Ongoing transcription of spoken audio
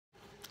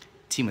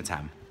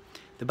timotime.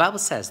 The Bible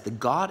says that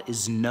God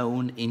is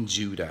known in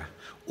Judah,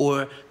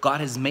 or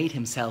God has made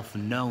himself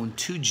known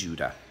to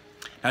Judah.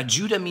 Now,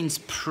 Judah means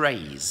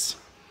praise.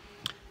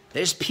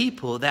 There's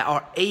people that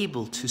are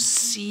able to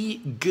see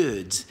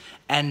good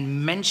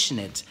and mention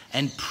it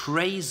and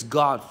praise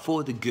God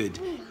for the good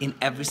in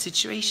every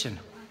situation.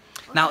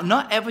 Now,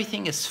 not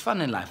everything is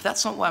fun in life.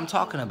 That's not what I'm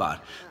talking about.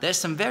 There's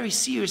some very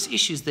serious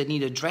issues that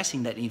need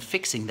addressing, that need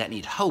fixing, that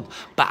need hope.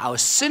 But our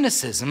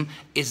cynicism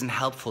isn't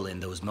helpful in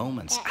those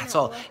moments at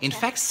all. In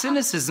fact,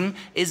 cynicism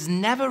is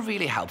never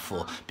really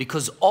helpful,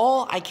 because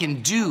all I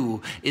can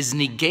do is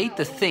negate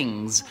the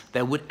things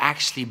that would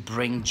actually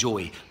bring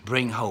joy,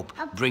 bring hope,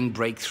 bring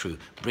breakthrough,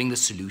 bring the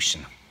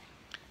solution.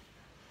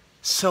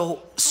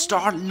 So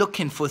start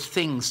looking for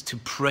things to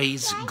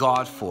praise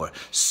God for.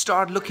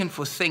 Start looking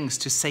for things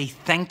to say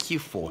thank you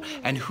for.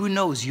 And who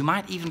knows, you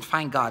might even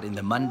find God in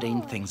the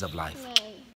mundane things of life.